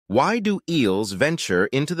Why do eels venture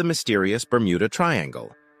into the mysterious Bermuda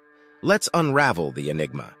Triangle? Let's unravel the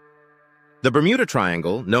enigma. The Bermuda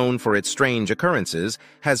Triangle, known for its strange occurrences,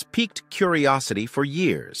 has piqued curiosity for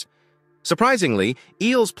years. Surprisingly,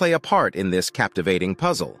 eels play a part in this captivating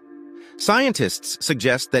puzzle. Scientists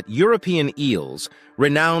suggest that European eels,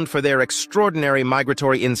 renowned for their extraordinary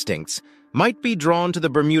migratory instincts, might be drawn to the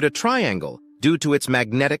Bermuda Triangle due to its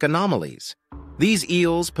magnetic anomalies. These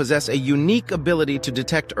eels possess a unique ability to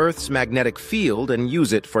detect Earth's magnetic field and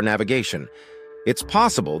use it for navigation. It's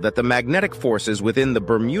possible that the magnetic forces within the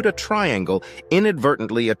Bermuda Triangle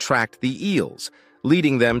inadvertently attract the eels,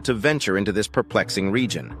 leading them to venture into this perplexing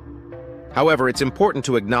region. However, it's important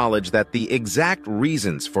to acknowledge that the exact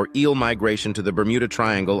reasons for eel migration to the Bermuda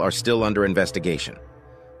Triangle are still under investigation.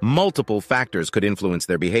 Multiple factors could influence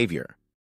their behavior.